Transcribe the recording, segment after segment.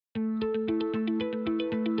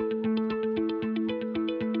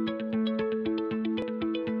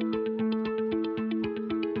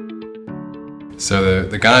So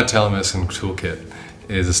the Ghana Telemedicine Toolkit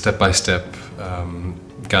is a step-by-step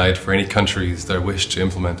guide for any countries that wish to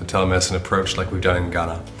implement a telemedicine approach like we've done in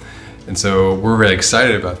Ghana. And so we're very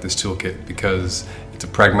excited about this toolkit because it's a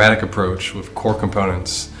pragmatic approach with core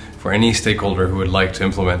components for any stakeholder who would like to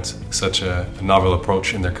implement such a novel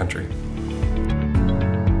approach in their country.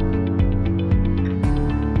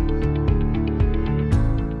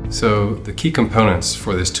 So the key components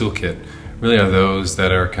for this toolkit really are those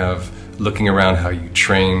that are kind of looking around how you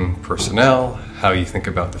train personnel, how you think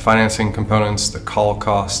about the financing components, the call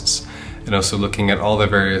costs, and also looking at all the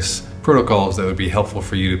various protocols that would be helpful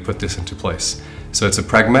for you to put this into place. So it's a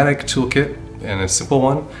pragmatic toolkit and a simple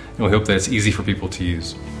one, and we hope that it's easy for people to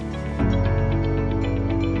use.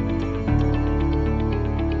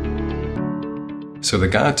 So the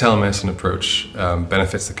Ghana telemedicine approach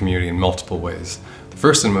benefits the community in multiple ways. The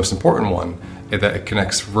first and most important one is that it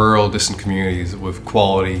connects rural, distant communities with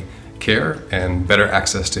quality care and better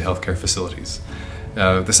access to healthcare facilities.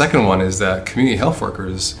 The second one is that community health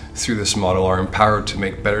workers, through this model, are empowered to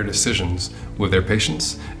make better decisions with their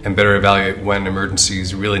patients and better evaluate when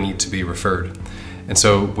emergencies really need to be referred. And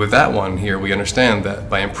so with that one here, we understand that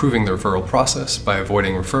by improving the referral process, by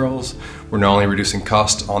avoiding referrals, we're not only reducing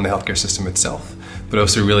cost on the healthcare system itself, but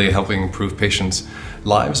also really helping improve patients'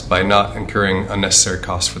 lives by not incurring unnecessary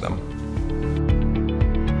costs for them.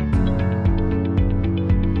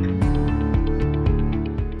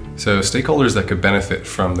 So stakeholders that could benefit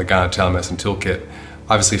from the Ghana Telemedicine Toolkit,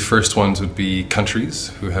 obviously first ones would be countries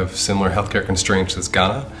who have similar healthcare constraints as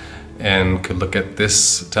Ghana and could look at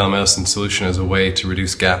this telemedicine solution as a way to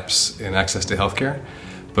reduce gaps in access to healthcare.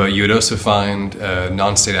 But you would also find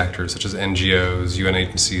non-state actors such as NGOs, UN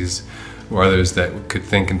agencies, or others that could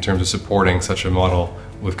think in terms of supporting such a model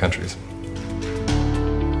with countries.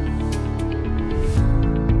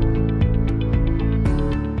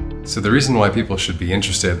 So the reason why people should be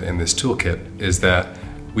interested in this toolkit is that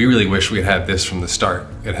we really wish we had this from the start.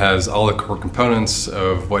 It has all the core components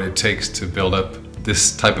of what it takes to build up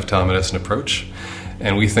this type of telemedicine approach,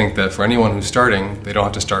 and we think that for anyone who's starting, they don't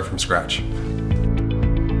have to start from scratch.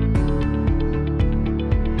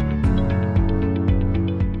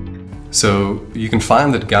 So you can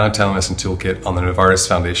find the Ghana Telemedicine Toolkit on the Novartis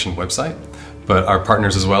Foundation website, but our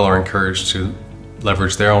partners as well are encouraged to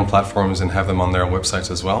leverage their own platforms and have them on their own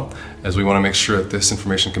websites as well, as we want to make sure that this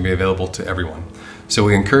information can be available to everyone. So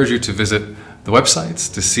we encourage you to visit the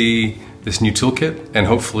websites to see this new toolkit, and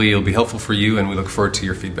hopefully it'll be helpful for you, and we look forward to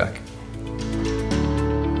your feedback.